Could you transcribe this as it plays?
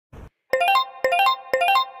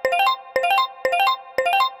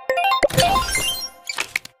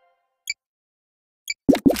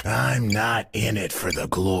I'm not in it for the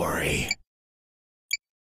glory.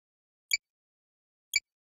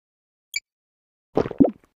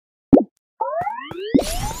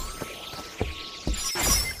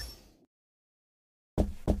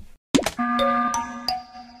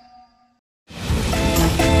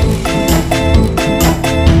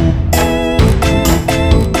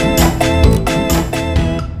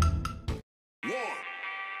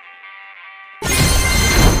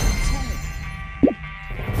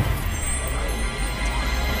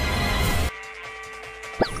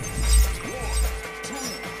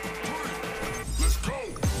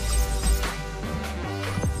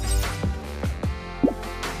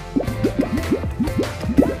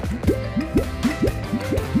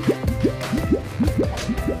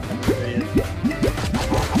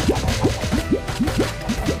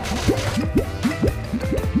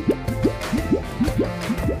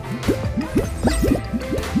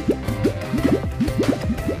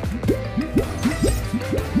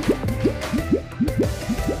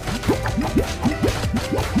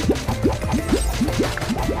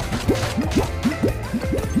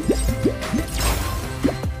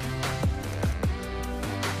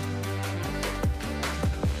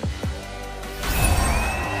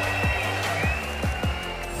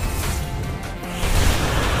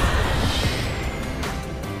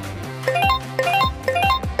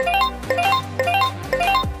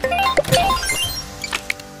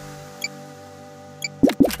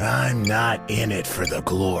 I'm not in it for the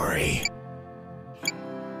glory.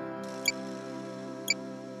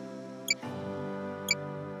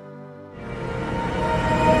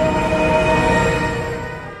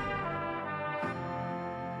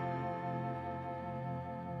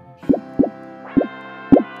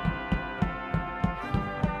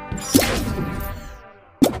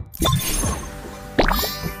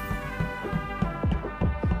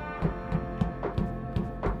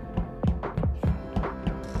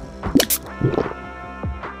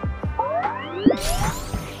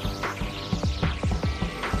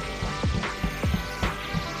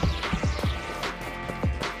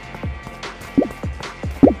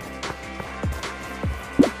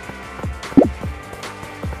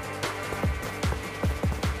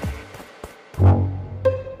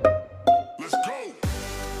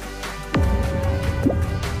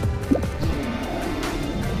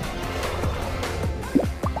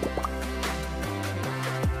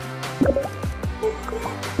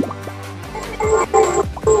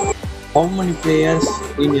 How many players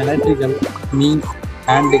in electrical, me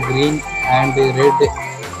and green and red,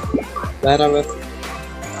 wherever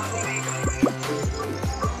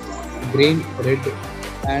green, red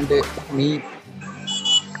and me?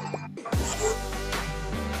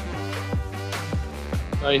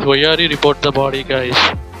 Guys, why are you report the body, guys?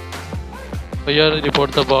 Why are you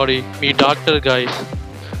report the body? Me doctor, guys.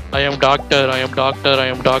 I am doctor, I am doctor, I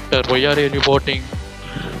am doctor. Why are you reporting?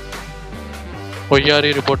 Why are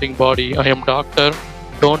you reporting body? I am doctor.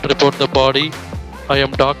 Don't report the body. I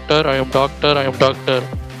am doctor, I am doctor, I am doctor.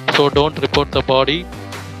 So don't report the body.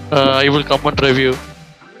 I will come and review.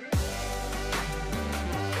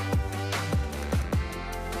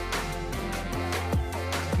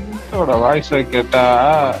 Voice கேட்டா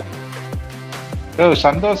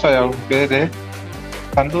சந்தோஷ் அவங்க பேரு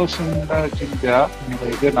சந்தோஷம் தான் வச்சிருக்கியா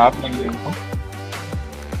இது normal வேணும்.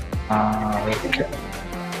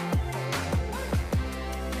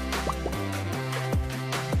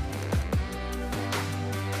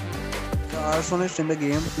 Arsonist in the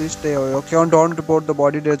game, please stay away, okay? And don't report the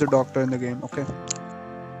body. There's a doctor in the game, okay?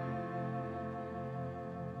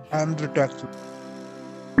 I'm the taxi.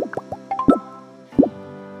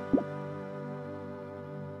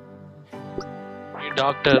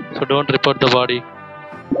 Doctor, so don't report the body.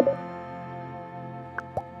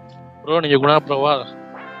 Bro, நீங்க குணா ப்ரோவா?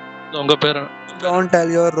 உங்க பேரு? Don't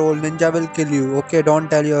tell your role. Ninja will kill you, okay? Don't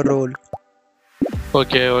tell your role.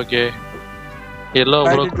 Okay, okay. Yellow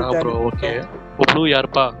bro, Guna bro, okay. Blue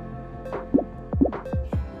யார்ப்பா?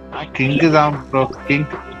 King தான் bro, king.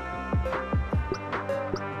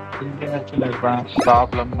 King actually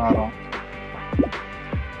problem வரும்.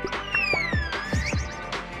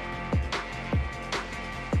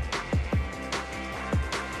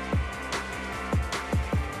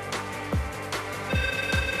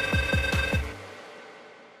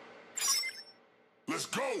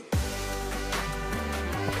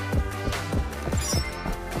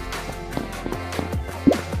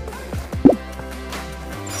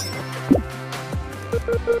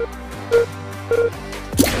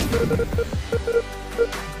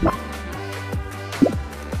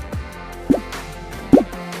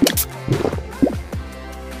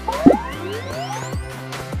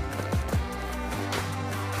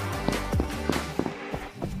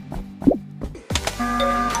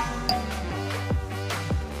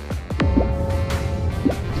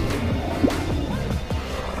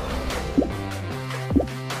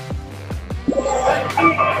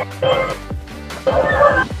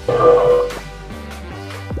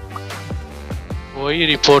 Why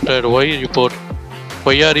reported? Why report?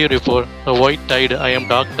 Why are you report? The white tide. I am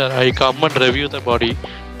doctor. I come and review the body.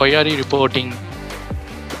 Why are you reporting?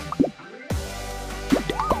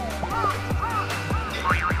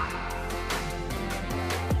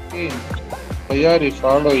 Green, why are you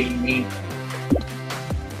following me?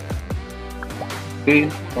 Green,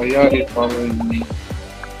 why are you following me?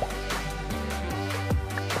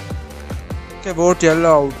 Okay, vote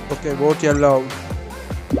yellow out. Okay, vote yellow out.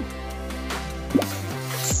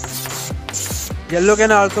 Yellow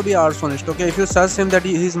can also be arsonist. Okay, if you search him that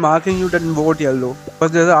he's marking you, then vote yellow.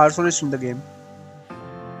 Because there's an arsonist in the game.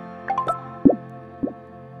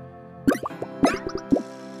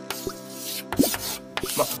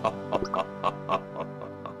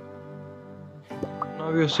 Now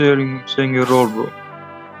you're saying your role, bro.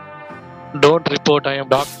 Don't report. I am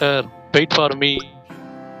doctor. Wait for me.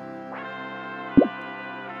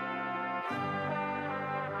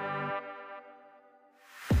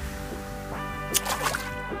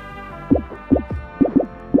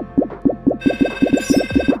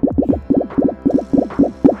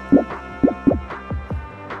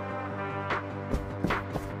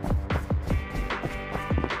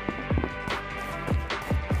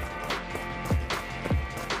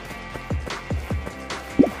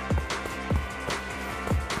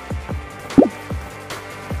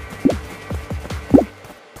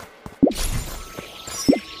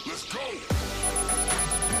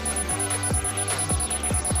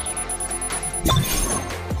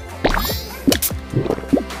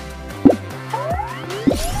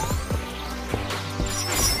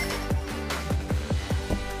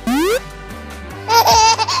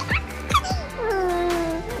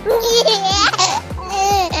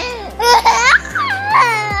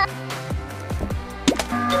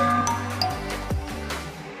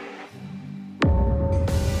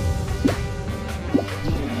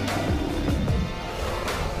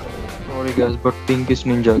 Sorry guys, but Pink is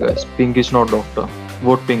ninja, guys. Pink is not doctor.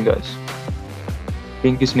 Vote Pink, guys.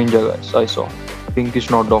 Pink is ninja, guys. I saw. Pink is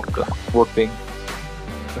not doctor. Vote Pink.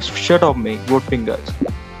 Shut up, mate. Vote Pink, guys.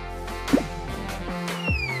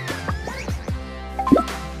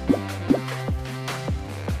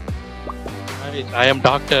 I am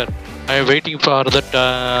doctor. I am waiting for that.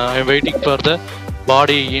 I am waiting for the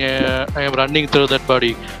body. I am running through that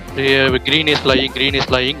body. Green is lying. Green is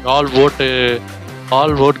lying. All vote.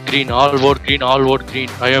 All vote green. All vote green. All vote green.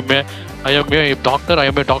 I am a doctor. I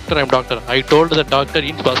am a doctor. I am doctor. I told the doctor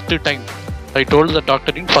in first time. I told the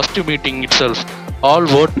doctor in first meeting itself. All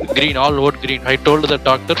vote green. All vote green. I told the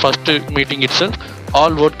doctor first meeting itself.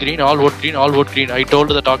 All vote green. All vote green. All vote green. I told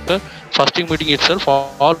the doctor first meeting itself.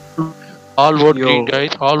 All vote Yo. green,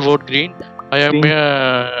 guys. All vote green. I am Pink.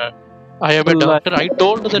 I am a doctor. I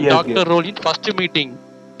told the Yes, doctor yes. role in first meeting.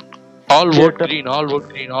 All Yeah, vote green. All vote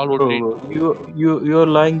green. All vote Bro, green. you're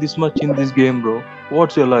lying this much in this game, bro.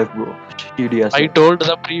 What's your life, bro? Shitty ass. I told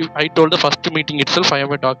the first meeting itself. I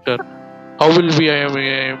am a doctor. How will be I am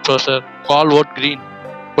a professor? All vote green.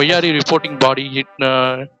 Why are you reporting body?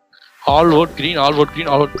 All vote green. All vote green.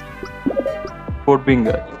 All vote. Vote Pink,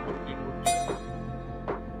 guys.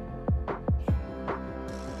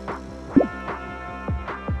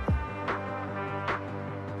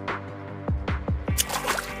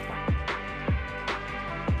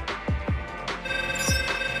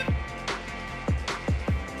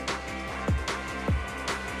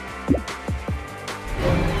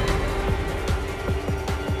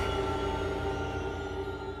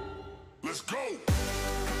 Let's go!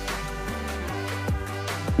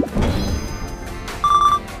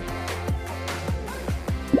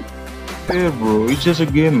 Fair, bro. It's just a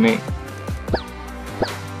game, mate.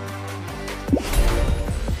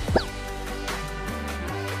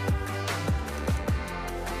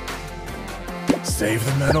 Save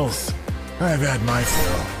the medals. I've had my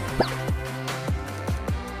fill.